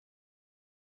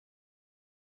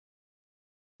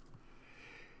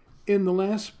In the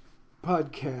last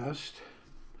podcast,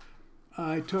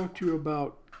 I talked to you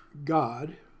about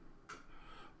God,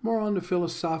 more on the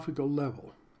philosophical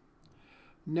level.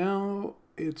 Now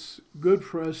it's good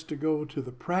for us to go to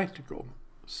the practical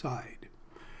side.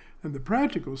 And the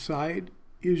practical side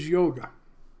is yoga.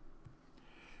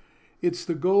 It's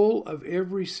the goal of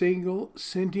every single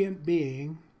sentient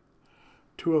being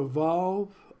to evolve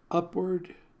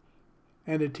upward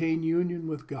and attain union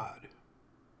with God.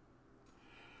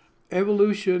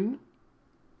 Evolution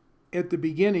at the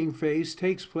beginning phase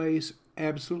takes place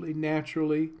absolutely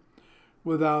naturally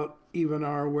without even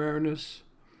our awareness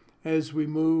as we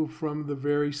move from the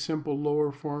very simple lower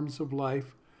forms of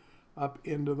life up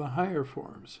into the higher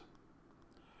forms.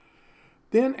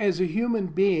 Then as a human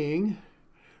being,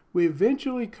 we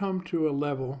eventually come to a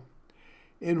level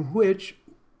in which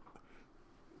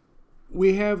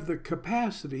we have the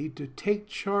capacity to take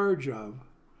charge of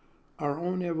our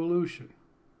own evolution.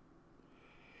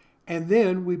 And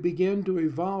then we begin to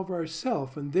evolve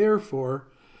ourselves and therefore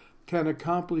can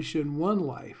accomplish in one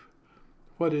life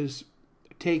what has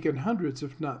taken hundreds,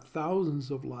 if not thousands,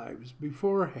 of lives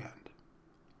beforehand.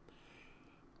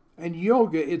 And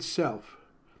yoga itself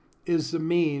is the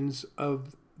means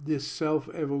of this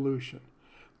self-evolution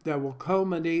that will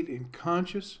culminate in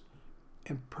conscious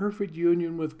and perfect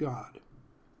union with God.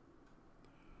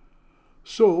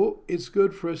 So it's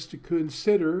good for us to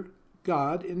consider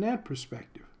God in that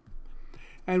perspective.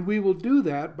 And we will do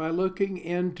that by looking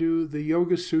into the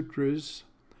Yoga Sutras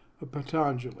of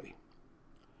Patanjali,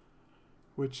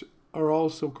 which are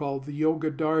also called the Yoga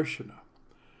Darshana,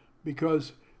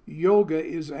 because yoga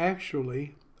is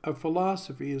actually a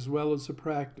philosophy as well as a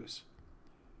practice.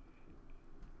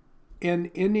 In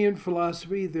Indian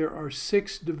philosophy, there are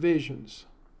 6 divisions.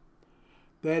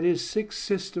 That is 6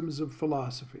 systems of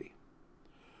philosophy.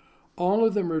 All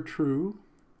of them are true,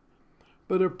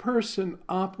 but a person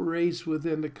operates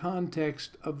within the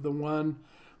context of the one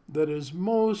that is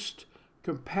most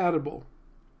compatible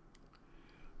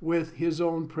with his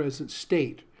own present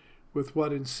state, with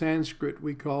what in Sanskrit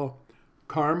we call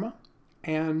karma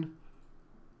and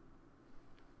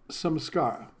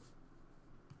samskara.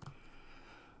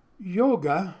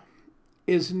 Yoga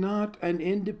is not an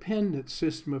independent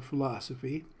system of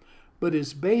philosophy, but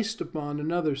is based upon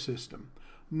another system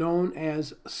known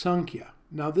as Sankhya.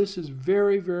 Now this is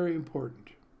very, very important.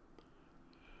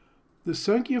 The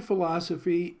Sankhya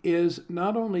philosophy is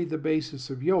not only the basis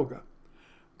of yoga,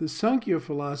 the Sankhya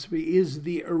philosophy is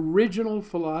the original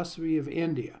philosophy of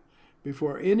India.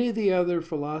 Before any of the other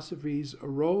philosophies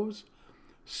arose,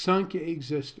 Sankhya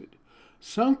existed.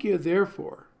 Sankhya,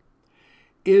 therefore,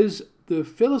 is the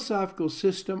philosophical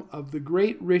system of the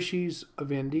great rishis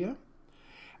of India,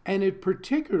 and it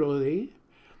particularly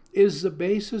is the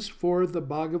basis for the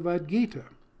Bhagavad Gita.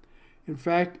 In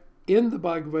fact, in the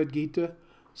Bhagavad Gita,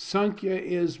 Sankhya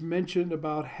is mentioned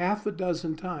about 6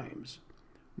 times,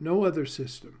 no other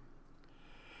system.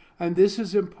 And this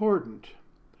is important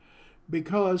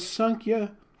because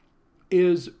Sankhya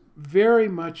is very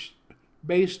much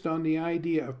based on the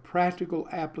idea of practical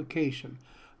application,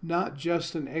 not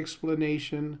just an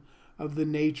explanation of the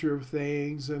nature of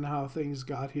things and how things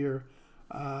got here,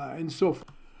 and so forth.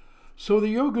 So the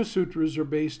Yoga Sutras are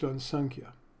based on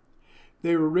Sankhya.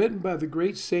 They were written by the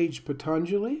great sage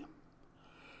Patanjali.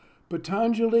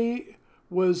 Patanjali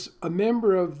was a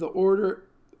member of the order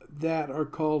that are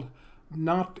called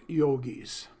Nat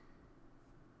Yogis.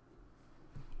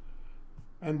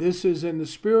 And this is in the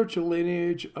spiritual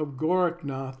lineage of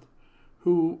Gorakhnath,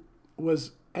 who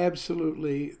was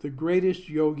absolutely the greatest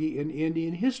yogi in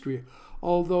Indian history,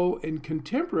 although in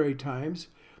contemporary times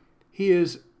he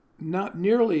is not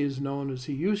nearly as known as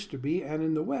he used to be, and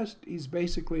in the West he's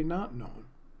basically not known.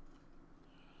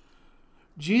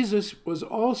 Jesus was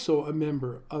also a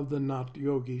member of the Nat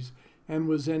Yogis and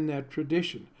was in that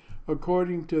tradition,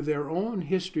 according to their own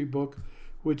history book,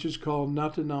 which is called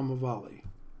Natanamavali.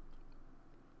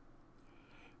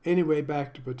 Anyway,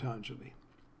 back to Patanjali.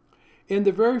 In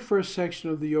the very first section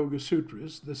of the Yoga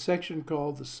Sutras, the section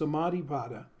called the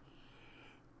Samadhipada,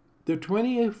 the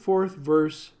 24th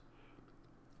verse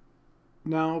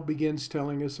now begins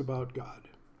telling us about God.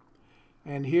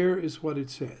 And here is what it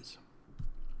says.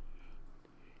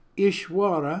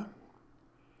 Ishvara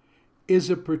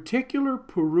is a particular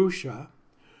Purusha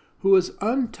who is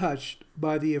untouched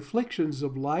by the afflictions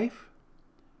of life,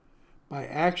 by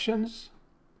actions,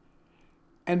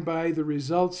 and by the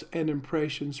results and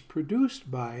impressions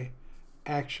produced by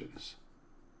actions.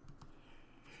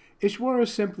 Ishvara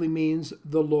simply means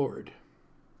the Lord.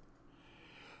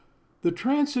 The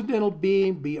transcendental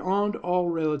being beyond all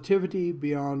relativity,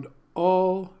 beyond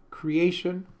all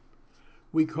creation,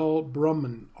 we call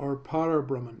Brahman or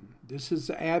Parabrahman. This is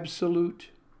the absolute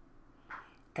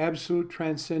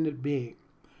transcendent being.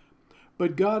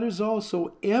 But God is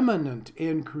also immanent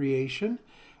in creation,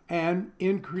 and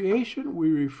in creation we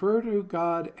refer to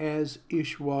God as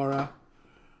Ishvara,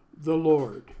 the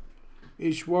Lord.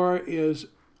 Ishvara is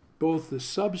both the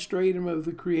substratum of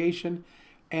the creation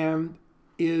and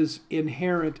is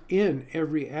inherent in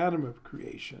every atom of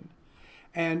creation,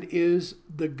 and is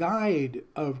the guide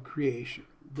of creation,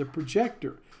 the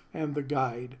projector and the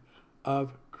guide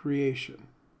of creation.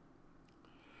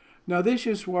 Now, this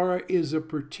Ishvara is a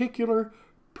particular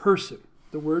person.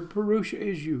 The word Purusha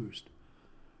is used,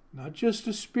 not just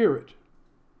a spirit,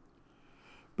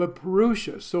 but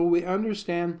Purusha. So we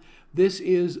understand this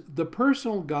is the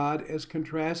personal God as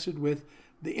contrasted with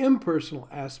the impersonal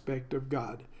aspect of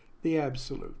God, the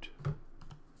absolute.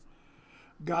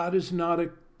 God is not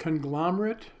a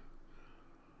conglomerate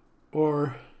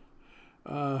or,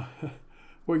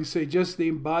 we can say, just the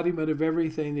embodiment of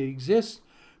everything that exists,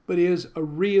 but is a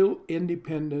real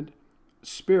independent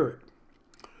spirit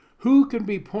who can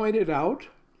be pointed out,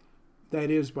 that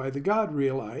is, by the God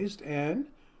realized, and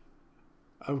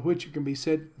of which it can be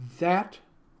said that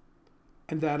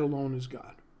and that alone is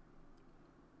God.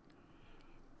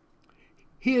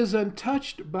 He is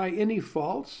untouched by any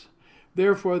faults.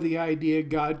 Therefore, the idea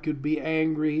God could be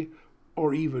angry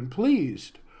or even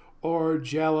pleased or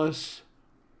jealous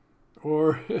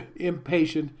or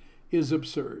impatient is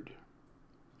absurd.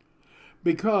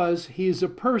 Because he is a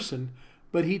person,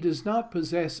 but he does not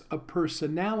possess a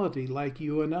personality like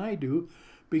you and I do,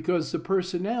 because the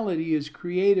personality is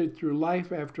created through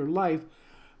life after life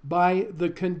by the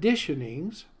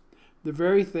conditionings, the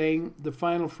very thing the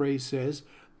final phrase says,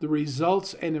 the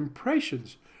results and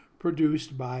impressions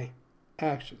produced by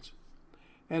actions.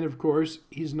 And of course,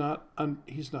 he's not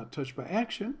touched by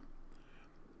action.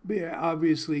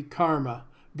 Obviously, karma.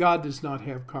 God does not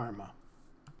have karma.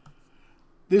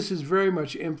 This is very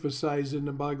much emphasized in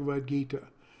the Bhagavad Gita.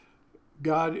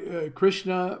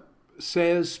 Krishna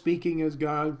says, speaking as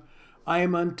God, I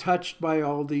am untouched by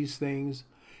all these things.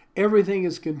 Everything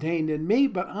is contained in me,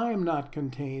 but I am not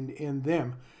contained in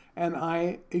them, and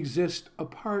I exist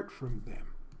apart from them.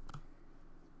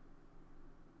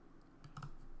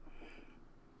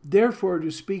 Therefore,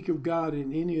 to speak of God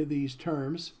in any of these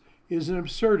terms is an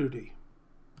absurdity.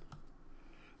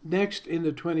 Next, in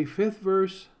the 25th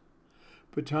verse,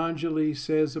 Patanjali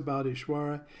says about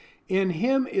Ishvara, in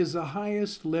him is the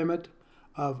highest limit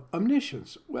of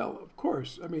omniscience. Well, of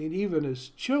course, even as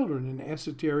children in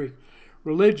esoteric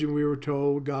religion, we were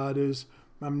told God is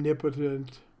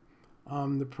omnipotent,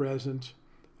 omnipresent,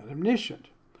 and omniscient.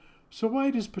 So why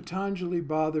does Patanjali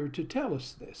bother to tell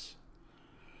us this?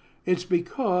 It's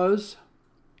because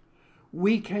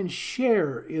we can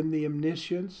share in the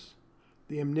omniscience,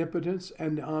 the omnipotence,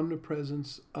 and the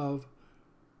omnipresence of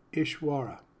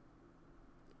Ishvara.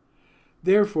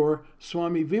 Therefore,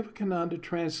 Swami Vivekananda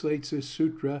translates this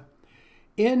sutra,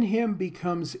 in him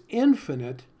becomes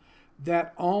infinite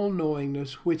that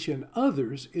all-knowingness which in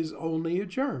others is only a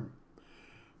germ.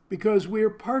 Because we're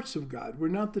parts of God. We're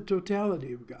not the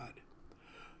totality of God.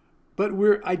 But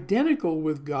we're identical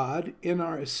with God in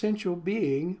our essential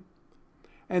being,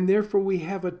 and therefore we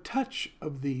have a touch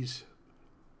of these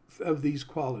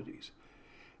qualities.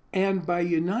 And by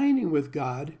uniting with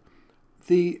God,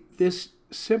 this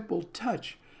simple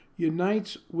touch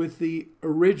unites with the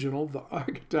original, the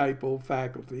archetypal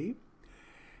faculty,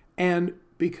 and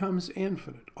becomes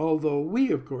infinite. Although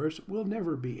we, of course, will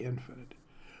never be infinite.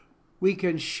 We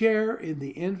can share in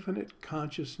the infinite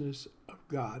consciousness of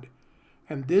God.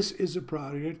 And this is a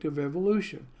product of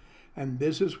evolution. And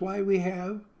this is why we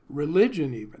have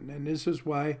religion even. And this is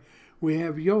why we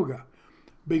have yoga.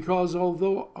 Because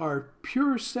although our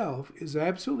pure self is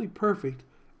absolutely perfect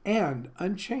and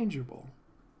unchangeable,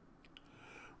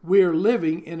 we are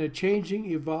living in a changing,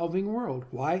 evolving world.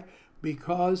 Why?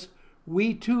 Because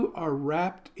we too are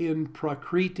wrapped in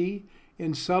Prakriti,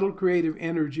 in subtle creative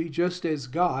energy, just as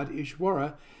God,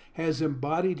 Ishvara, has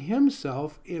embodied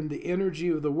himself in the energy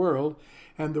of the world,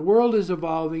 and the world is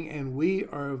evolving, and we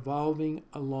are evolving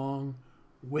along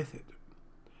with it.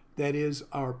 That is,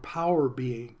 our power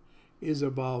being is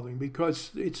evolving, because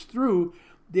it's through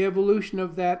the evolution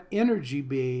of that energy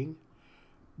being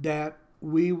that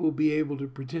we will be able to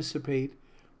participate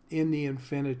in the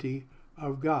infinity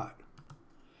of God.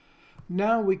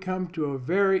 Now we come to a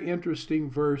very interesting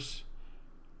verse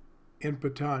in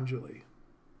Patanjali.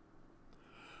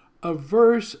 A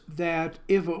verse that,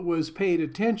 if it was paid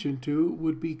attention to,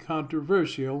 would be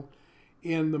controversial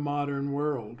in the modern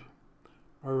world,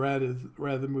 or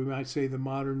rather we might say the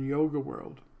modern yoga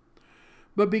world.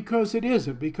 but because it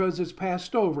isn't, because it's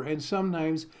passed over and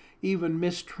sometimes even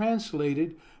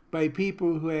mistranslated by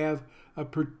people who have a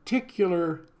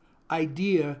particular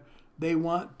idea they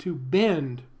want to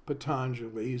bend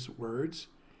Patanjali's words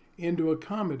into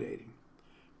accommodating.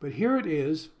 But here it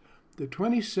is, the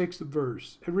 26th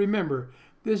verse. And remember,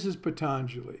 this is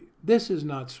Patanjali. This is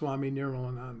not Swami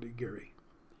Nirmalananda Giri.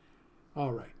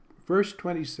 All right, verse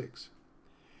 26.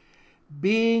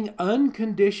 Being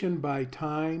unconditioned by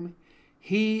time,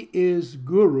 he is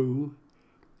Guru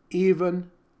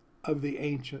even of the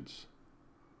ancients.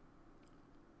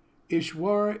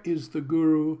 Ishvara is the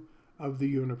Guru of the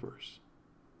universe.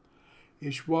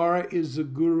 Ishvara is the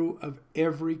Guru of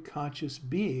every conscious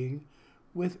being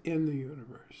within the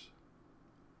universe.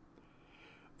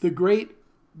 The great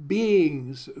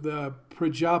beings, the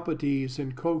Prajapatis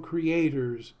and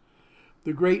co-creators,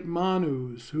 the great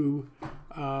Manus who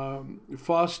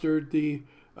fostered the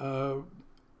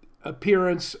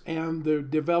appearance and the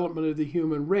development of the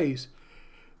human race,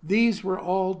 these were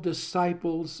all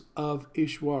disciples of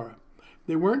Ishvara.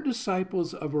 They weren't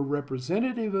disciples of a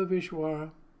representative of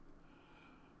Ishvara,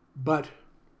 but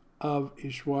of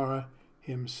Ishvara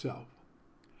himself.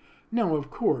 Now,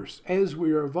 of course, as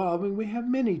we are evolving, we have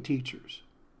many teachers.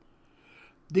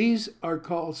 These are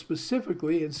called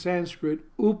specifically in Sanskrit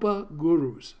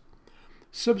upa-gurus,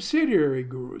 subsidiary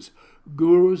gurus,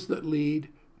 gurus that lead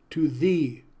to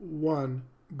the one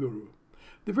guru.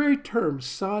 The very term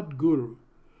Sadguru,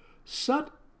 Sat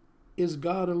is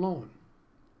God alone.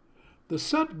 The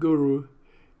Satguru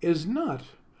is not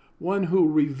one who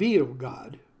reveals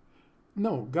God.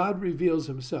 No, God reveals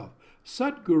himself.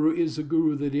 Satguru is the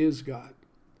guru that is God.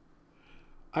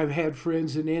 I've had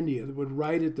friends in India that would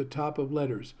write at the top of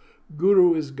letters,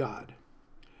 Guru is God.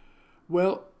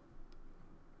 Well,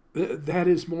 that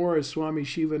is more, as Swami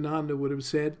Shivananda would have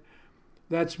said,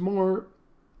 that's more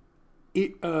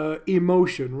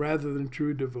emotion rather than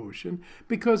true devotion,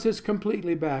 because it's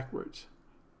completely backwards.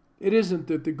 It isn't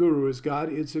that the Guru is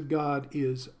God, it's that God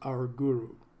is our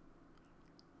Guru.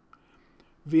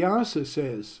 Vyasa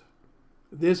says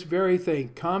this very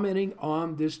thing, commenting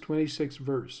on this 26th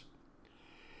verse.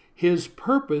 His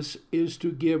purpose is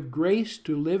to give grace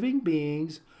to living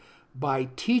beings by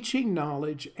teaching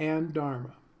knowledge and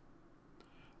Dharma.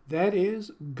 That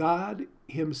is, God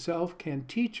himself can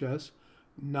teach us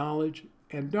knowledge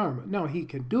and Dharma. Now, he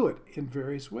can do it in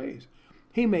various ways.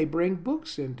 He may bring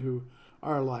books into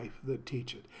our life that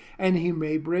teach it. And he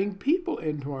may bring people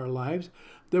into our lives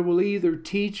that will either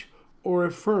teach or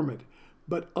affirm it.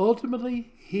 But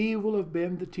ultimately, he will have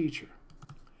been the teacher.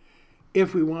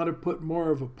 If we want to put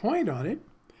more of a point on it,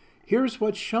 here's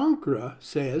what Shankara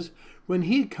says when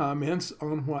he comments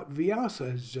on what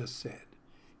Vyasa has just said.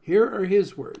 Here are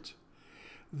his words.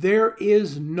 There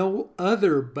is no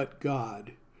other but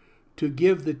God to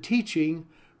give the teaching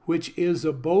which is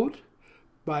a boat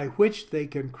by which they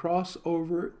can cross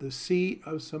over the sea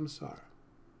of samsara.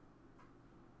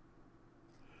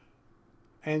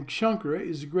 And Shankara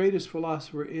is the greatest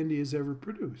philosopher India has ever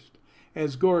produced,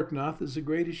 as Gorakhnath is the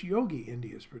greatest yogi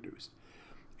India has produced.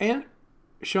 And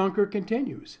Shankara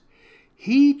continues,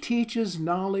 he teaches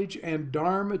knowledge and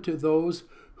Dharma to those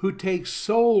who take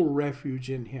sole refuge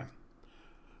in him.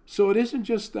 So it isn't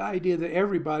just the idea that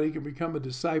everybody can become a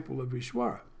disciple of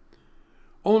Ishvara.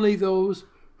 Only those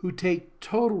who take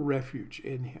total refuge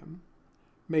in him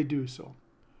may do so.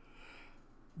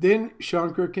 Then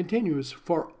Shankara continues,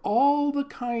 for all the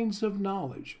kinds of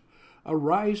knowledge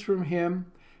arise from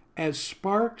him as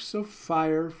sparks of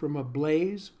fire from a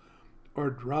blaze or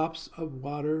drops of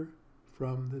water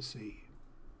from the sea.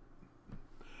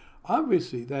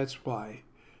 Obviously, that's why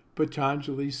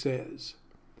Patanjali says,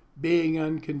 being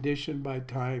unconditioned by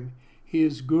time, he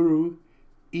is Guru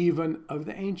even of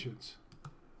the ancients.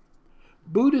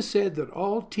 Buddha said that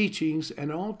all teachings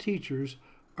and all teachers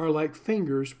are like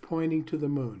fingers pointing to the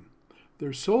moon.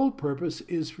 Their sole purpose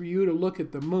is for you to look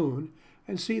at the moon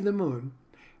and see the moon.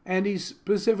 And he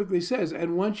specifically says,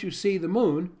 and once you see the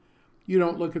moon, you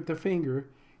don't look at the finger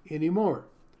anymore.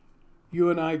 You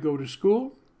and I go to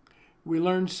school. We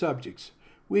learn subjects.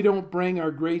 We don't bring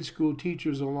our grade school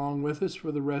teachers along with us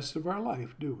for the rest of our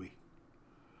life, do we?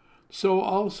 So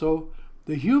also,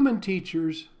 the human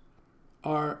teachers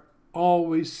are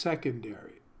always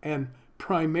secondary. And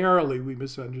primarily, we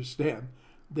must understand,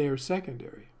 they are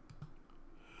secondary.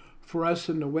 For us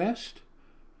in the West,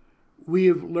 we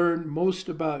have learned most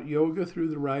about yoga through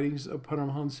the writings of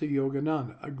Paramahansa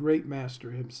Yogananda, a great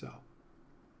master himself.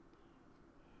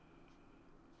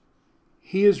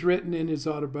 He has written in his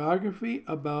autobiography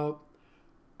about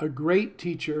a great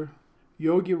teacher,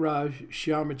 Yogi Raj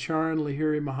Shyamacharan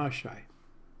Lahiri Mahashai.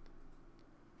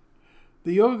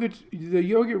 The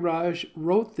Yogi Raj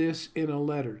wrote this in a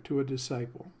letter to a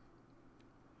disciple.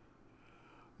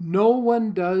 No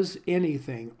one does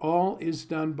anything. All is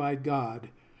done by God.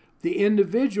 The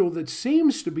individual that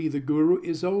seems to be the guru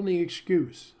is only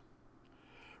excuse.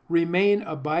 Remain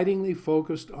abidingly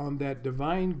focused on that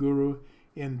divine guru,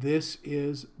 and this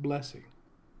is blessing.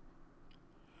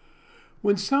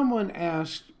 When someone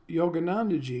asked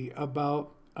Yoganandaji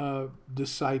about a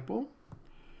disciple,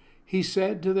 he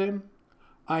said to them,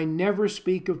 I never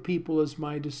speak of people as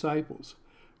my disciples.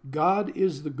 God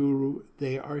is the guru,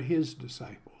 they are his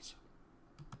disciples.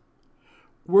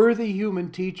 Worthy human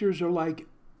teachers are like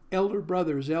elder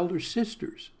brothers, elder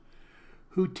sisters,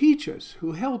 who teach us,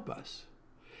 who help us.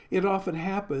 It often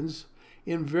happens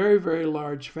in very, very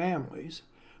large families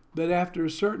that after a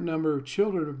certain number of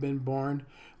children have been born,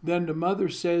 then the mother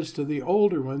says to the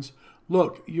older ones,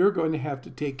 look, you're going to have to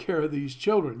take care of these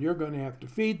children. You're going to have to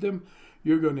feed them.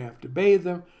 You're going to have to bathe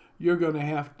them. You're going to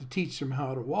have to teach them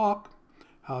how to walk,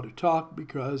 how to talk,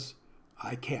 because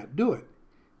I can't do it.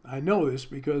 I know this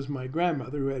because my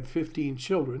grandmother, who had 15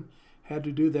 children, had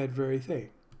to do that very thing.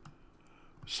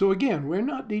 So again, we're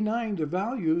not denying the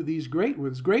value of these great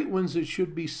ones that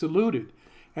should be saluted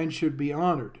and should be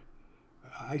honored.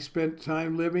 I spent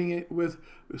time living with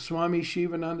Swami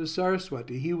Shivananda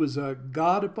Saraswati. He was a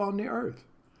god upon the earth.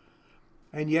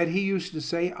 And yet he used to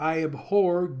say, I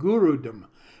abhor gurudom.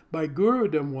 By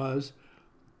gurudom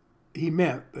he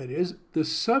meant, that is, the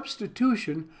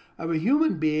substitution of a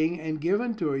human being and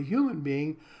given to a human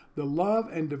being the love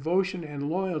and devotion and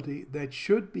loyalty that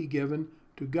should be given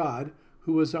to God,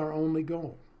 who is our only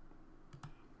goal.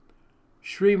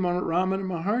 Sri Ramana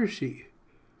Maharshi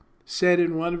said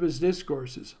in one of his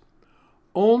discourses,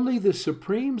 only the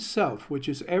Supreme Self, which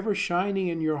is ever shining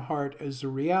in your heart as the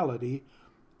reality,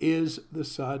 is the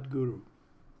Sadguru.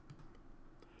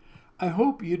 I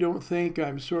hope you don't think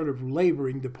I'm sort of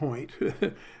laboring the point,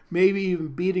 maybe even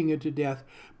beating it to death.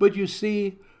 But you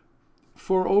see,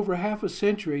 for over half a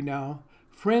century now,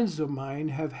 friends of mine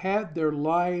have had their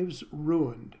lives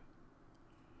ruined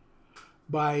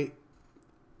by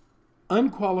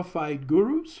unqualified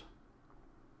gurus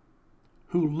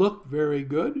who look very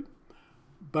good,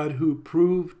 but who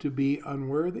prove to be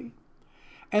unworthy,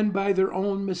 and by their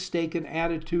own mistaken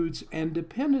attitudes and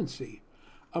dependency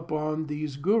upon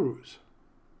these gurus.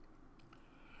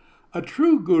 A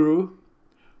true guru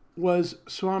was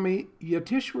Swami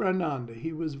Yatishwarananda.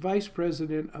 He was vice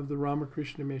president of the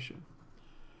Ramakrishna Mission.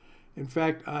 In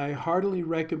fact, I heartily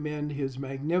recommend his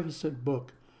magnificent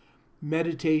book,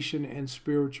 Meditation and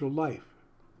Spiritual Life.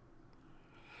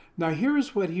 Now, here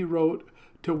is what he wrote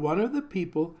to one of the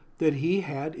people that he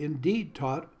had indeed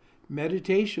taught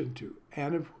meditation to,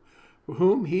 and of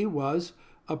whom he was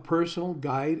a personal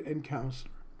guide and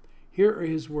counselor. Here are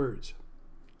his words.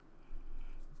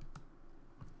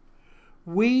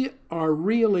 We are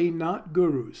really not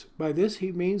gurus. By this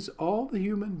he means all the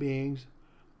human beings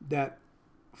that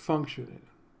function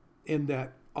in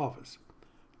that office.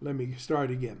 Let me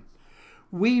start again.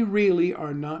 We really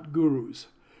are not gurus.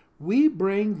 We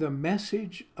bring the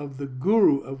message of the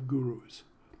Guru of Gurus.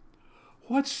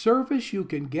 What service you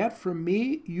can get from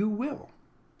me, you will.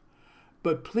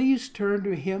 But please turn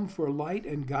to him for light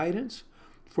and guidance,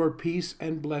 for peace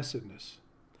and blessedness.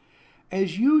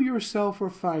 As you yourself are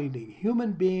finding,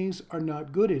 human beings are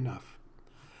not good enough.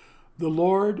 The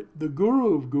Lord, the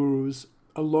Guru of Gurus,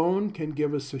 alone can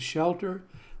give us the shelter,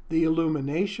 the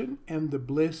illumination, and the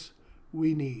bliss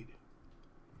we need.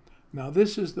 Now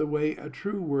this is the way a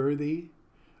true worthy,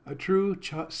 a true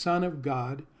son of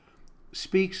God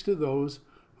speaks to those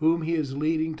whom he is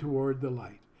leading toward the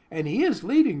light. And he is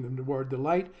leading them toward the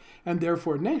light, and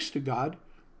therefore next to God,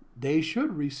 they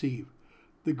should receive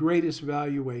the greatest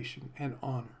valuation and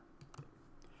honor.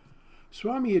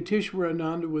 Swami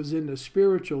Yatishwarananda was in the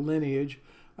spiritual lineage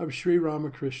of Sri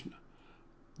Ramakrishna,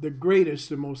 the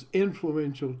greatest and most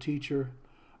influential teacher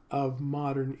of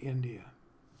modern India.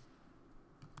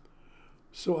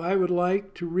 So I would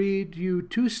like to read you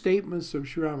two statements of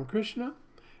Sri Ramakrishna,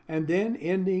 and then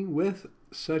ending with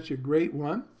such a great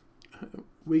one,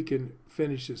 we can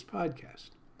finish this podcast.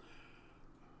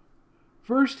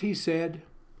 First, he said,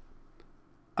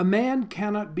 a man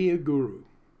cannot be a guru.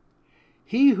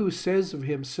 He who says of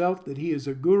himself that he is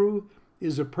a guru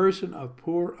is a person of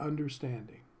poor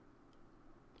understanding.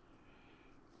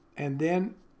 And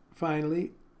then,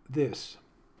 finally, this.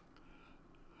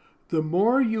 The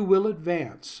more you will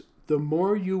advance, the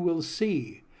more you will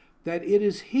see that it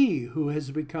is he who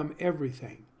has become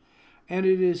everything, and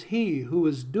it is he who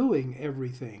is doing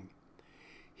everything.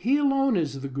 He alone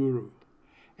is the guru,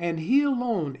 and he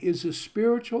alone is the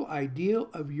spiritual ideal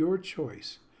of your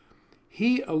choice.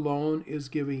 He alone is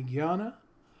giving jnana,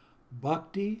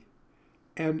 bhakti,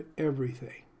 and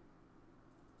everything.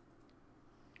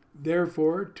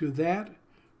 Therefore, to that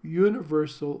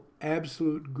universal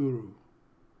absolute Guru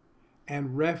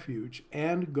and refuge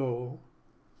and goal,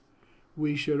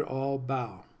 we should all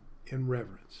bow in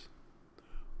reverence.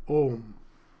 Om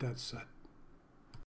Tat Sat.